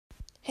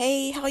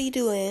Hey, how you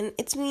doing?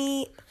 It's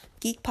me,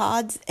 Geek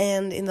Pods,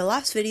 and in the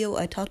last video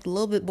I talked a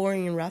little bit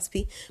boring and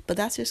raspy, but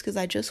that's just because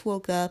I just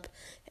woke up,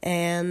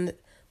 and,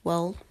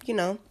 well, you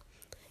know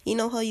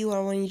how you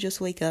are when you just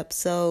wake up,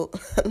 so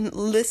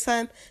this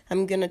time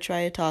I'm gonna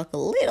try to talk a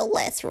little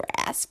less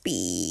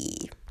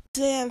raspy.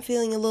 Today I'm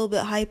feeling a little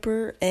bit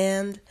hyper,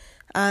 and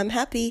I'm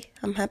happy,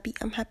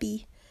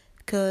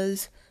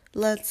 because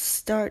let's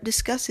start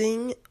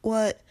discussing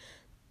what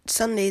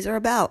Sundays are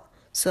about.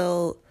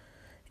 So,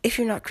 if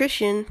you're not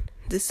Christian,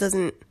 this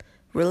doesn't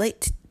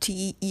relate to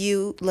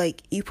you.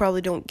 Like, you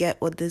probably don't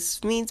get what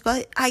this means,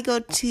 but I go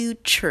to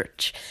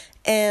church.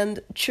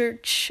 And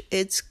church,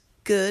 it's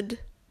good.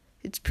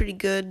 It's pretty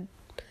good.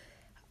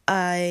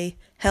 I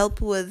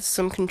help with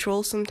some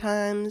control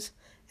sometimes.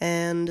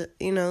 And,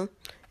 and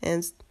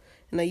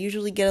I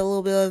usually get a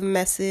little bit of a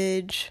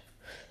message.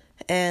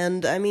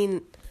 And,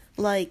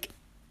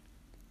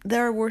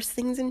 there are worse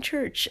things in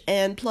church.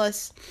 And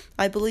plus,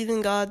 I believe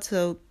in God,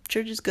 so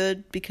church is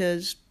good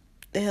because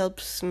it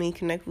helps me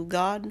connect with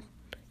God.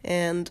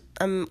 And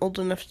I'm old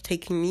enough to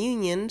take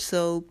communion,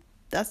 so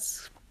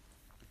it's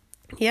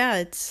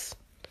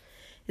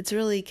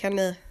really kind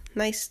of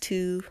nice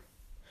to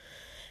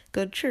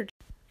go to church.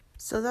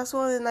 So that's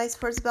one of the nice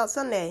parts about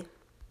Sunday.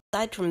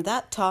 Aside from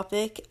that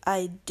topic,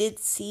 I did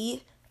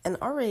see an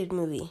R-rated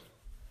movie,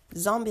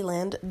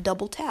 Zombieland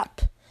Double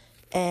Tap.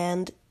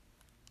 And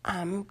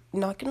I'm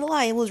not gonna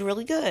lie, it was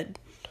really good.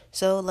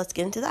 So let's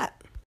get into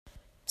that.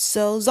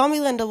 So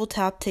Zombieland Double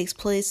Tap takes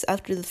place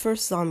after the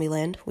first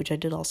Zombieland, which I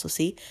did also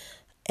see.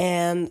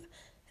 And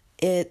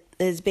it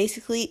is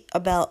basically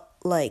about,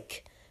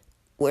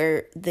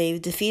 where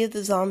they've defeated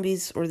the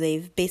zombies, or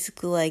they've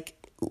basically,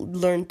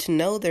 learned to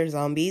know they're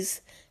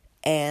zombies.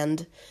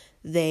 And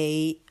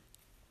they're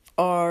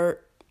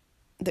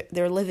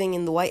living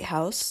in the White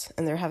House,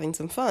 and they're having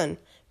some fun.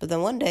 But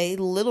then one day,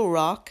 Little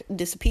Rock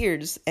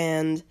disappears,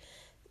 and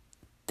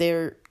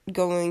they're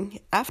going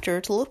after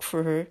her to look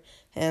for her,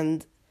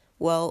 and,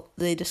 well,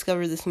 they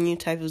discover this new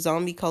type of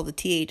zombie called the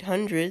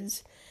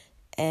T-800s,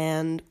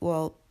 and,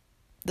 well,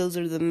 those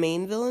are the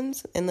main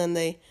villains, and then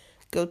they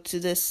go to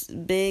this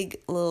big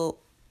little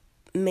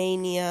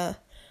mania.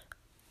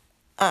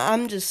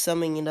 I'm just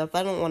summing it up.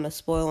 I don't want to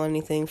spoil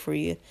anything for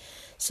you,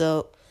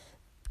 so,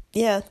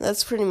 yeah,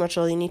 that's pretty much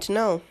all you need to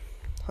know.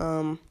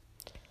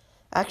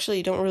 Actually,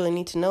 you don't really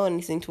need to know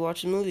anything to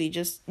watch the movie. You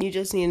just need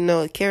to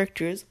know the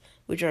characters,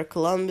 which are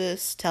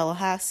Columbus,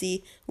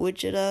 Tallahassee,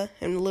 Wichita,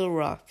 and Little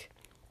Rock.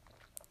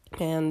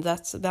 And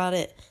that's about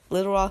it.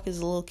 Little Rock is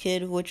a little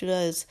kid. Wichita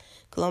is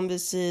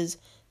Columbus's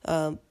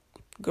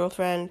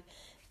girlfriend.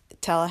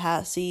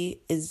 Tallahassee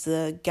is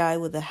the guy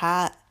with the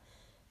hat.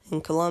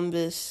 And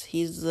Columbus,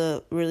 he's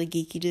the really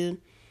geeky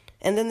dude.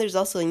 And then there's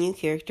also a new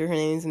character. Her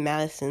name is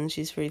Madison.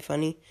 She's pretty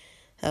funny.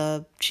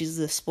 She's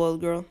the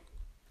spoiled girl.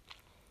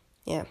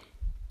 Yeah.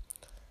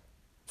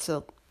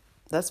 So,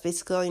 that's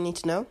basically all you need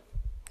to know.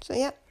 So,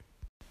 yeah.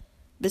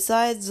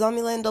 Besides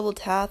Zombieland Double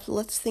Tap,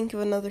 let's think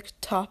of another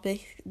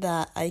topic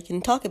that I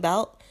can talk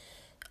about.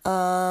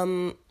 Let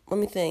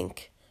me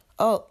think.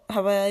 Oh,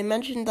 have I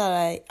mentioned that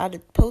I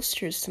added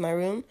posters to my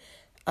room?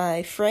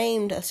 I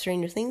framed a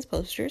Stranger Things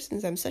poster,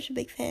 since I'm such a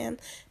big fan,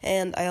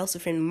 and I also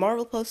framed a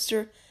Marvel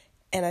poster,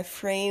 and I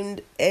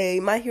framed a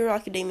My Hero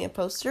Academia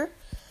poster.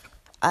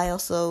 I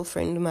also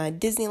framed my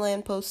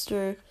Disneyland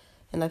poster,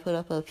 and I put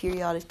up a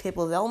periodic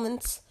table of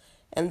elements,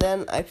 and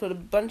then I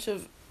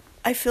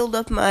filled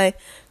up my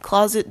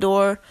closet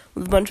door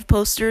with a bunch of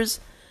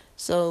posters,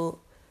 so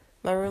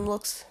my room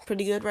looks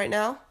pretty good right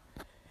now.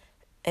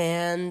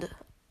 And,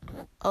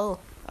 I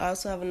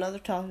also have another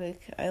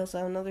topic. I also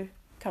have another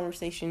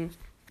conversation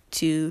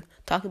to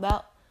talk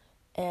about,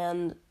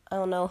 and I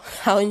don't know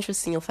how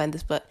interesting you'll find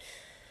this, but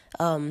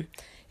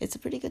it's a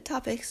pretty good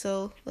topic,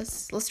 so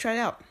let's try it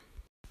out.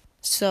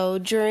 So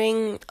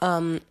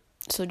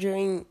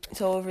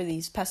over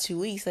these past 2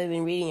 weeks, I've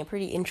been reading a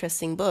pretty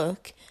interesting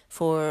book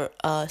for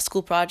a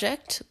school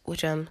project,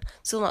 which I'm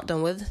still not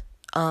done with.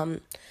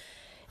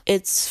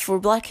 It's for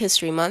Black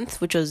History Month,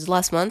 which was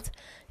last month.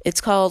 It's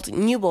called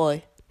New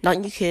Boy, not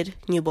New Kid,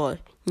 New Boy.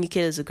 New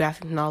Kid is a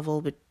graphic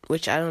novel,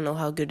 which I don't know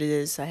how good it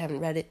is. I haven't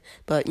read it.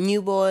 But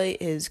New Boy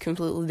is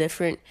completely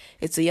different.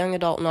 It's a young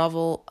adult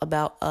novel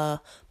about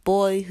a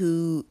boy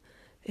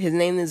his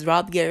name is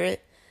Rob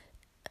Garrett.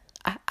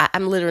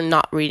 I'm literally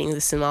not reading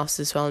the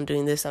synopsis while I'm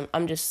doing this.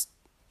 I'm just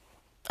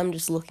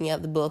looking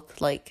at the book,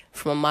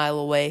 from a mile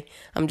away.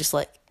 I'm just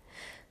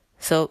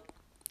so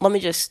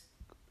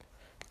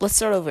let's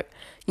start over.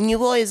 New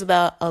Boy is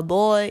about a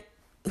boy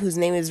whose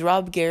name is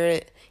Rob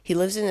Garrett. He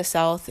lives in the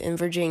South in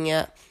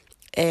Virginia,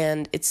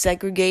 and it's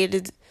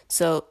segregated,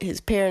 so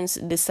his parents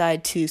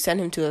decide to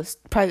send him to a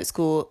private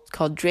school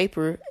called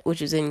Draper,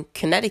 which is in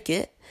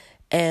Connecticut,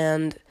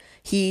 and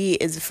he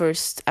is the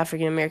first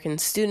African-American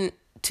student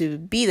to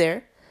be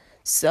there,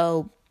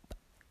 so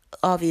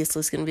obviously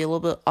it's going to be a little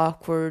bit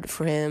awkward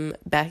for him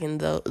back in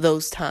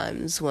those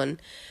times when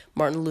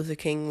Martin Luther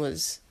King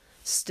was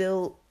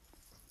still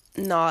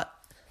not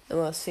the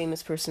most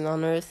famous person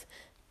on earth,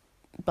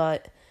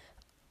 but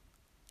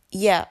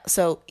yeah,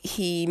 so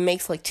he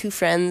makes like two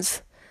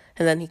friends,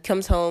 and then he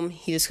comes home.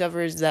 He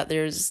discovers that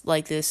there's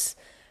like this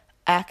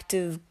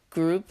active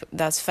group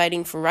that's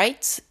fighting for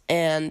rights,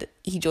 and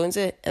he joins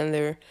it, and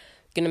they're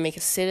gonna make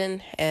a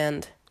sit-in.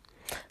 And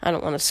I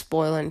don't want to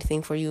spoil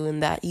anything for you in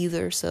that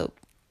either. So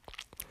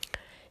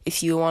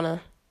if you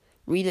wanna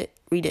read it,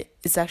 read it.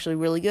 It's actually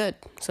really good.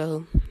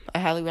 So I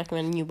highly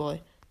recommend New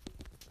Boy.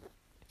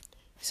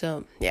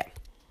 So yeah.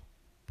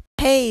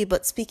 Hey,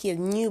 but speaking of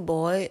New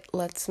Boy,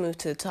 let's move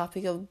to the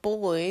topic of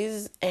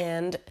boys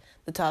and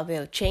the topic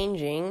of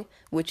changing,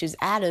 which is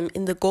Adam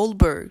in the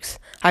Goldbergs.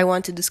 I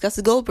want to discuss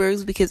the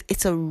Goldbergs because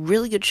it's a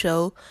really good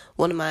show,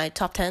 one of my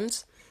top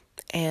 10s,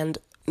 and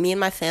me and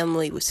my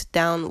family would sit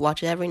down,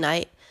 watch it every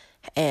night,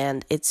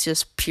 and it's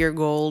just pure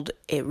gold.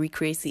 It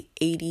recreates the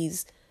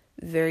 80s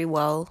very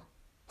well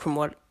from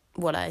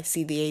what I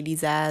see the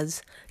 80s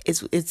as.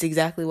 It's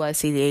exactly what I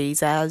see the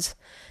 80s as.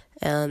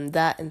 And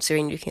that and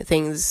Stranger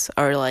Things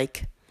are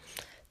like,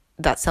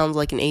 that sounds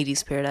like an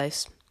 80s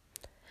paradise.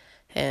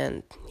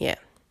 And yeah,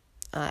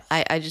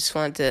 I just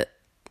wanted to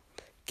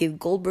give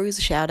Goldbergs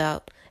a shout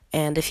out.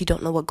 And if you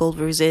don't know what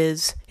Goldbergs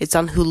is, it's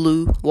on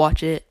Hulu.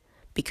 Watch it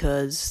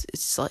because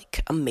it's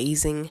like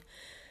amazing.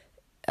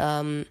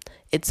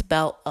 It's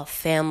about a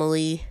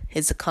family.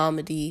 It's a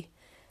comedy,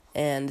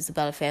 and it's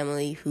about a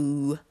family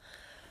who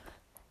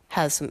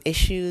has some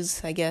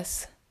issues, I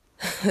guess.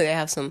 They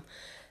have some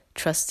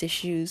trust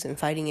issues and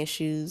fighting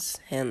issues,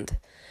 and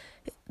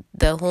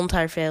the whole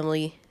entire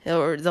family,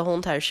 or the whole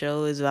entire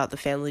show, is about the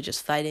family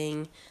just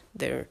fighting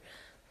the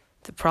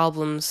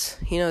problems.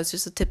 It's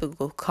just a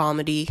typical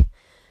comedy.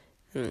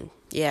 And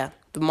yeah,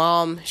 the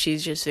mom,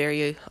 she's just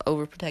very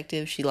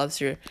overprotective. She loves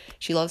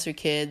her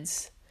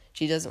kids.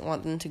 She doesn't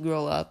want them to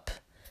grow up,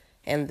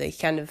 and they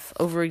kind of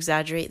over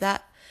exaggerate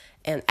that.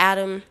 And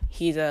Adam,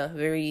 he's a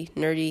very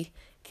nerdy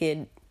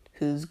kid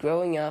who's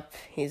growing up.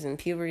 He's in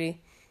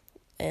puberty.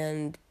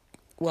 And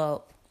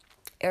well,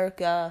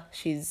 Erica,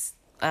 she's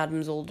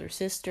Adam's older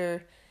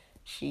sister.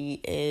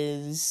 She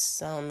is,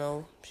 I don't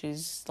know,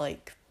 she's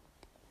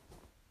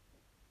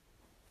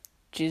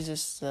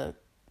just a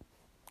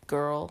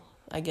girl,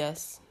 I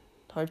guess.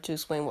 Hard to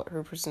explain what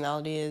her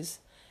personality is.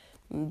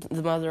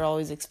 The mother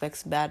always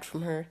expects bad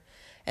from her.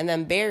 And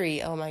then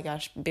Barry, oh my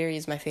gosh, Barry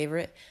is my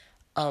favorite.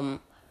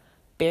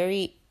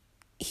 Barry,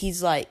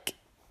 he's like,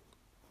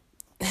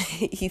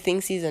 he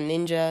thinks he's a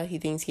ninja. He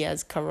thinks he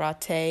has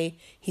karate.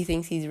 He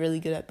thinks he's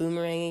really good at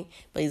boomeranging,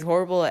 but he's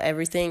horrible at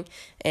everything.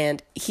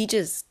 And he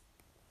just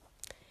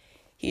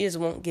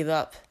won't give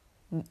up.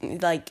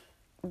 Like,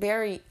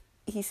 Barry,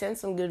 he sends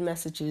some good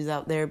messages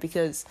out there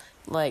because,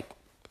 like,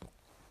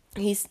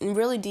 he's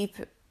really deep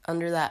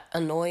under that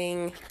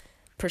annoying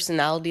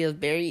personality of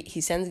Barry. He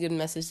sends good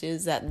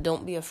messages that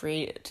don't be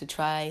afraid to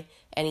try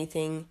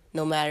anything,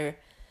 no matter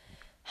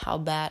how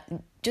bad.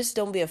 Just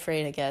don't be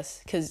afraid, I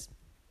guess, because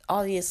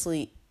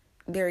obviously,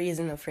 Barry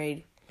isn't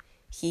afraid.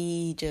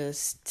 He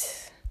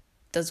just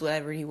does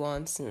whatever he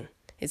wants, and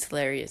it's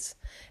hilarious.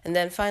 And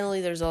then finally,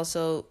 there's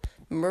also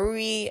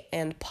Murray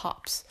and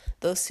Pops.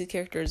 Those two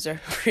characters are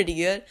pretty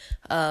good.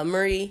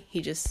 Murray,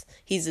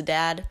 he's a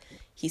dad.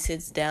 He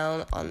sits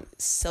down on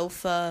the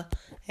sofa,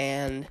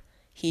 and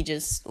he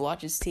just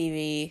watches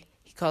TV.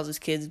 He calls his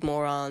kids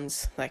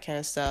morons, that kind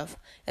of stuff.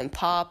 And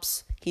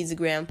Pops, he's a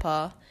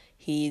grandpa.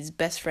 He's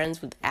best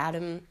friends with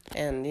Adam,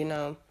 and,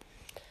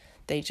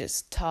 they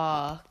just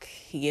talk.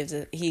 He gives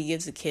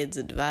the kids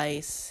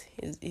advice.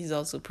 He's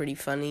also pretty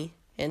funny,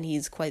 and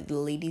he's quite the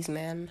ladies'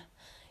 man,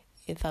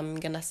 if I'm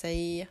gonna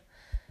say.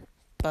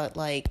 But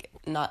like,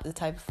 not the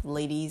type of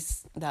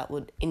ladies that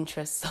would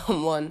interest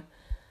someone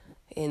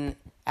in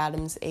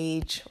Adam's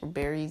age or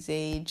Barry's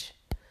age.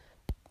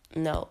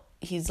 No,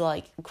 he's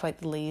like quite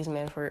the ladies'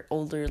 man for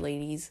older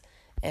ladies,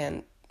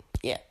 and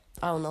yeah,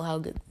 I don't know how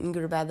good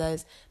or bad that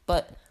is,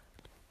 but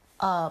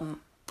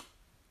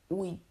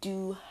we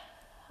do.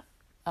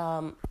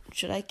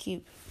 Should I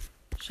keep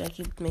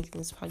making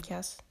this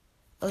podcast?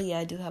 Oh yeah,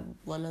 I do have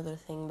one other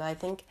thing, but I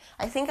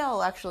think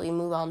I'll actually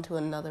move on to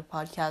another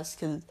podcast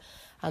because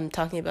I'm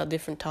talking about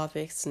different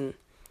topics, and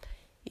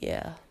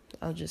yeah,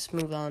 I'll just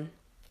move on.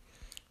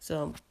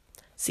 So,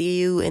 see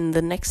you in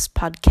the next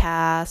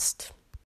podcast.